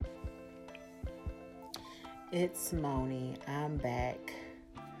It's Moni. I'm back.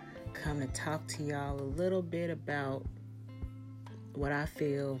 Come to talk to y'all a little bit about what I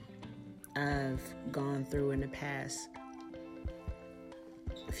feel I've gone through in the past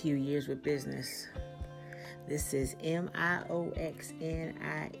few years with business. This is Mioxnie.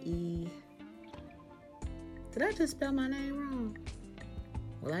 Did I just spell my name wrong?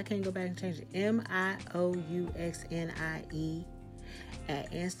 Well, I can't go back and change it. Mioxnie.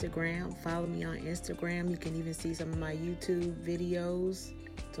 At Instagram. Follow me on Instagram. You can even see some of my YouTube videos.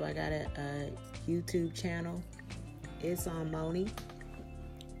 So I got a YouTube channel. It's on Moni.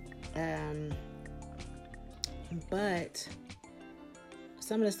 But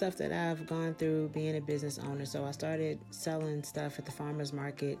some of the stuff that I've gone through being a business owner. So I started selling stuff at the farmer's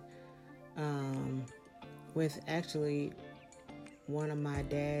market with actually one of my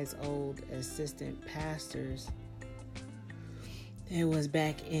dad's old assistant pastors. It was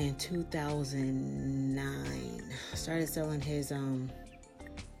back in 2009. I started selling his,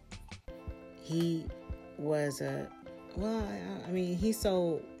 he was he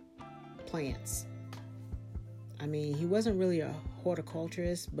sold plants. He wasn't really a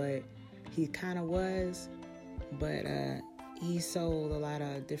horticulturist, but he kind of was. But he sold a lot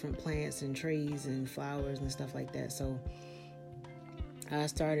of different plants and trees and flowers and stuff like that. So I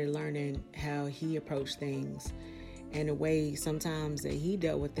started learning how he approached things. And the way sometimes that he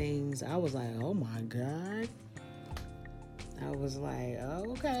dealt with things, I was like, oh my God. I was like,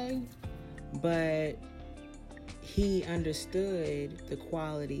 oh, okay. But he understood the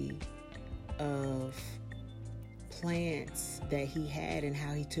quality of plants that he had and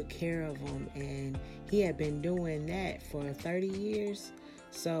how he took care of them. And he had been doing that for 30 years.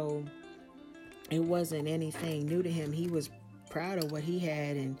 So it wasn't anything new to him. He was proud of what he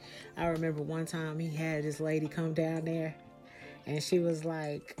had. And I remember one time he had this lady come down there and she was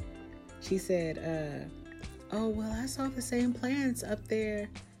like, she said, oh, well, I saw the same plants up there,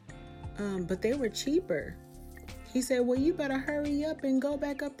 but they were cheaper. He said, well, you better hurry up and go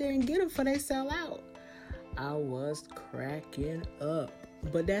back up there and get them before they sell out. I was cracking up.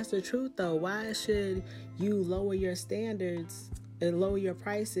 But that's the truth, though. Why should you lower your standards and lower your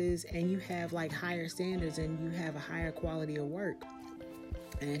prices and you have like higher standards and you have a higher quality of work?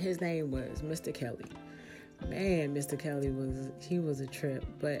 And his name was Mr. Kelly. Man, Mr. Kelly was a trip.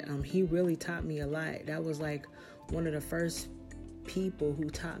 But he really taught me a lot. That was like one of the first people who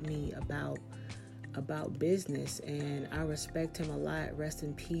taught me about business, and I respect him a lot. Rest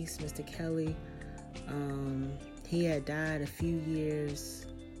in peace, Mr. Kelly. He had died a few years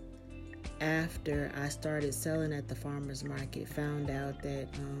after I started selling at the farmer's market. Found out that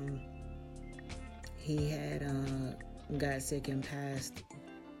he had got sick and passed.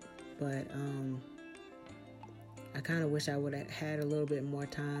 But I kind of wish I would have had a little bit more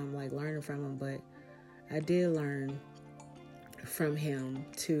time like learning from him. But I did learn from him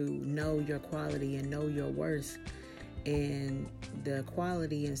to know your quality and know your worth. And the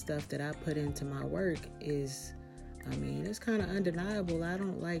quality and stuff that I put into my work is, it's kind of undeniable. I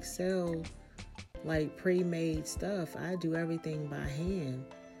don't like sell like pre-made stuff. I do everything by hand.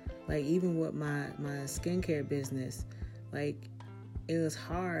 Like even with my skincare business, like it was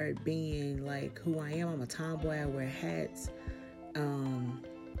hard being like who I am. I'm a tomboy. I wear hats.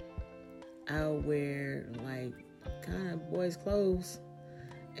 I'll wear like kind of boys' clothes.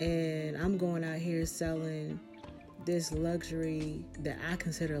 And I'm going out here selling this luxury that I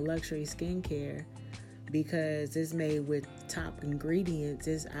consider luxury skincare because it's made with top ingredients.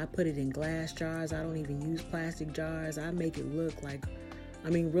 I put it in glass jars. I don't even use plastic jars. I make it look like,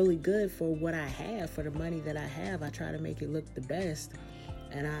 really good for what I have, for the money that I have. I try to make it look the best.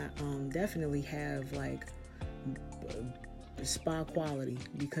 And I definitely have like spa quality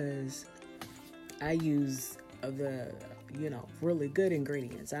because I use the really good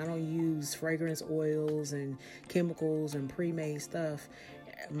ingredients. I don't use fragrance oils and chemicals and pre-made stuff.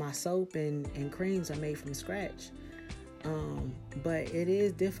 My soap and creams are made from scratch. But it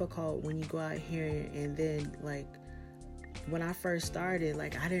is difficult when you go out here and then like when I first started,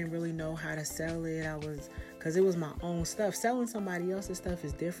 like I didn't really know how to sell it. Because it was my own stuff. Selling somebody else's stuff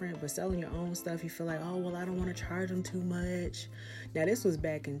is different, but selling your own stuff, you feel like, oh, well, I don't want to charge them too much. Now, this was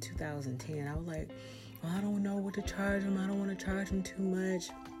back in 2010. I was like, well, I don't know what to charge them. I don't want to charge them too much.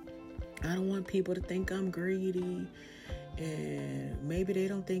 I don't want people to think I'm greedy. And maybe they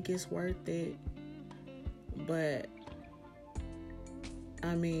don't think it's worth it. But,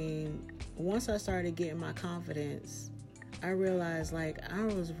 once I started getting my confidence, I realized like I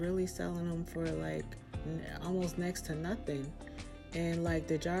was really selling them for like almost next to nothing. And like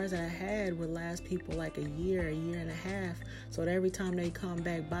the jars that I had would last people like a year and a half. So that every time they come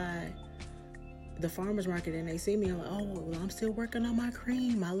back by, the farmer's market and they see me, I'm like, oh, well, I'm still working on my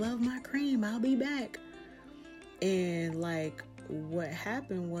cream. I love my cream. I'll be back. And like what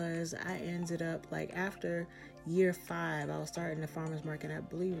happened was I ended up like after year 5, I was starting the farmer's market. I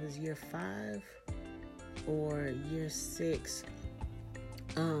believe it was year 5 or year 6.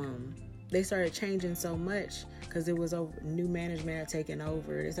 They started changing so much because it was new management had taken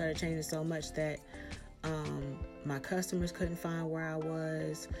over. They started changing so much that my customers couldn't find where I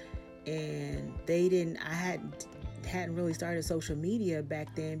was, and I hadn't really started social media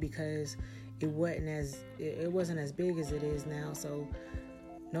back then because it wasn't as big as it is now. So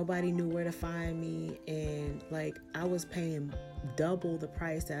nobody knew where to find me, and like I was paying double the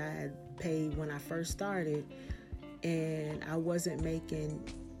price that I had paid when I first started, and I wasn't making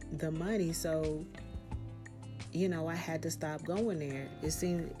the money. So I had to stop going there. It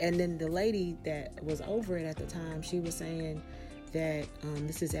seemed, and then the lady that was over it at the time, she was saying that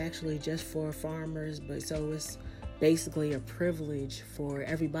this is actually just for farmers, but so it's basically a privilege for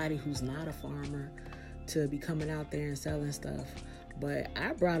everybody who's not a farmer to be coming out there and selling stuff. But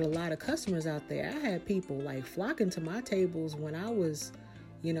I brought a lot of customers out there. I had people like flocking to my tables when I was,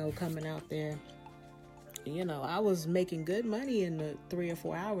 coming out there. I was making good money in the 3 or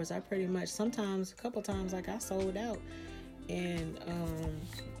 4 hours. I pretty much a couple times, like I sold out in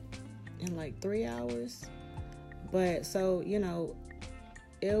like 3 hours. But so,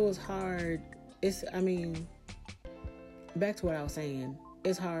 it was hard. Back to what I was saying,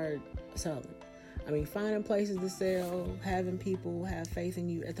 it's hard selling. Finding places to sell, having people have faith in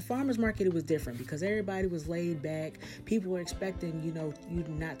you. At the farmer's market, it was different because everybody was laid back. People were expecting, you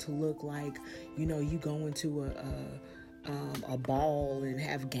not to look like, you go into a ball and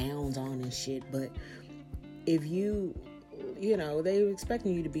have gowns on and shit. But if they were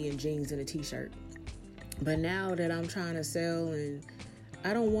expecting you to be in jeans and a t-shirt. But now that I'm trying to sell, and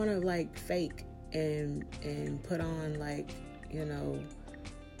I don't want to like fake and put on like,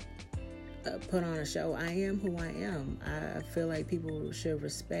 put on a show. I am who I am. I feel like people should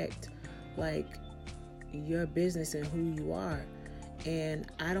respect like your business and who you are.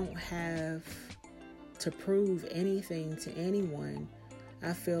 And I don't have to prove anything to anyone.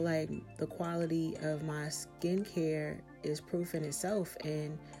 I feel like the quality of my skincare is proof in itself.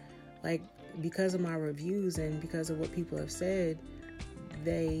 And like because of my reviews and because of what people have said,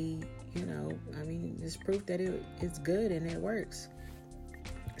 they, it's proof that it's good and it works.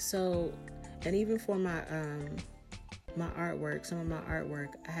 So, and even for my my artwork, some of my artwork,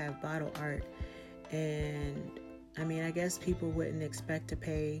 I have bottle art, and I guess people wouldn't expect to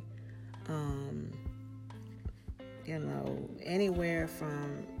pay, anywhere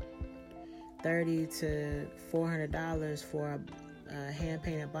from $30 to $400 for a hand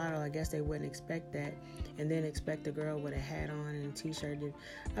painted bottle. I guess they wouldn't expect that, and then expect a girl with a hat on and a t-shirt.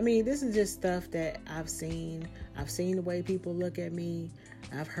 This is just stuff that I've seen. I've seen the way people look at me.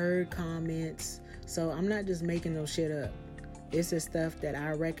 I've heard comments. So I'm not just making no shit up. It's just stuff that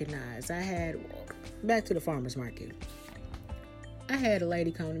I recognize. Back to the farmer's market. I had a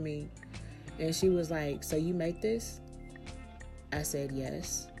lady come to me and she was like, so you make this? I said,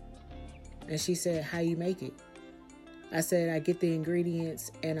 yes. And she said, how you make it? I said, I get the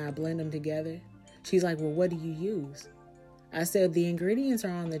ingredients and I blend them together. She's like, well, what do you use? I said, the ingredients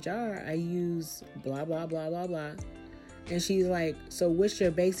are on the jar. I use blah, blah, blah, blah, blah. And she's like, so what's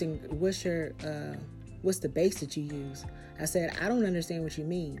the base that you use? I said, I don't understand what you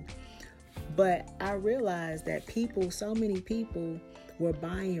mean. But I realized that so many people were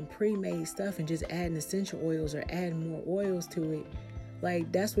buying pre-made stuff and just adding essential oils or adding more oils to it.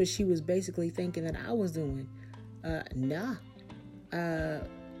 Like, that's what she was basically thinking that I was doing. Nah.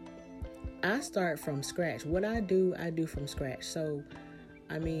 I start from scratch. What I do from scratch. So,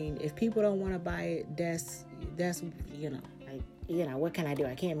 if people don't want to buy it, that's what can I do?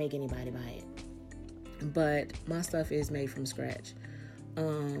 I can't make anybody buy it. But my stuff is made from scratch.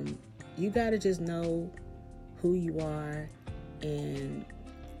 You got to just know who you are and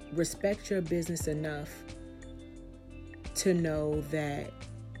respect your business enough to know that,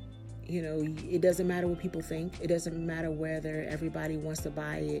 it doesn't matter what people think. It doesn't matter whether everybody wants to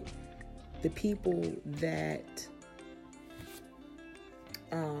buy it. The people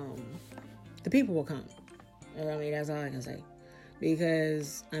will come. That's all I can say.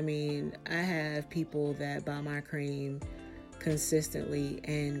 Because, I have people that buy my cream consistently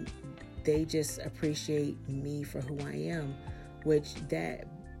and they just appreciate me for who I am, which that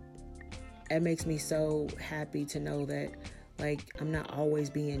makes me so happy to know that, like, I'm not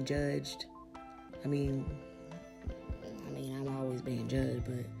always being judged. I'm always being judged,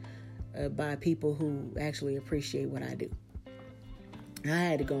 but by people who actually appreciate what I do. I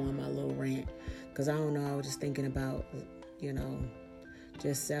had to go on my little rant because I don't know. I was just thinking about,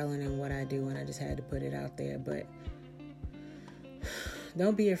 just selling and what I do, and I just had to put it out there. But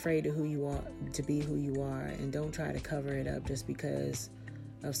don't be afraid of who you are, to be who you are, and don't try to cover it up just because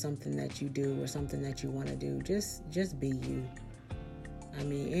of something that you do or something that you want to do. Just be you. I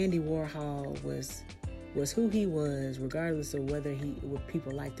mean, Andy Warhol was who he was, regardless of whether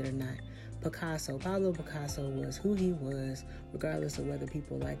people liked it or not. Pablo Picasso was who he was, regardless of whether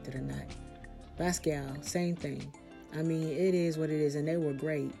people liked it or not. Basquiat, same thing. I mean, it is what it is, and they were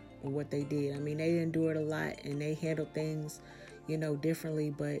great with what they did. I mean, they endured a lot, and they handled things, differently,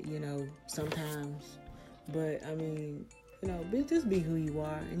 but, sometimes. But, I mean, just be who you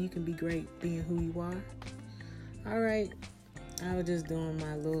are, and you can be great being who you are. All right. I was just doing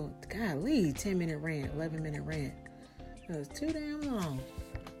my little, 10-minute rant, 11-minute rant. It was too damn long.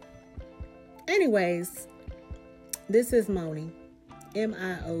 Anyways, this is Moni,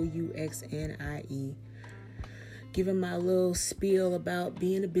 Mouxnie, giving my little spiel about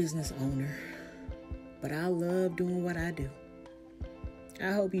being a business owner. But I love doing what I do.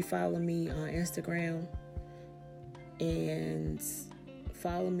 I hope you follow me on Instagram and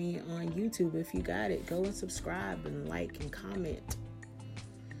follow me on YouTube if you got it. Go and subscribe and like and comment.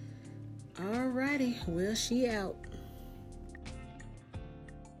 Alrighty, well, she out.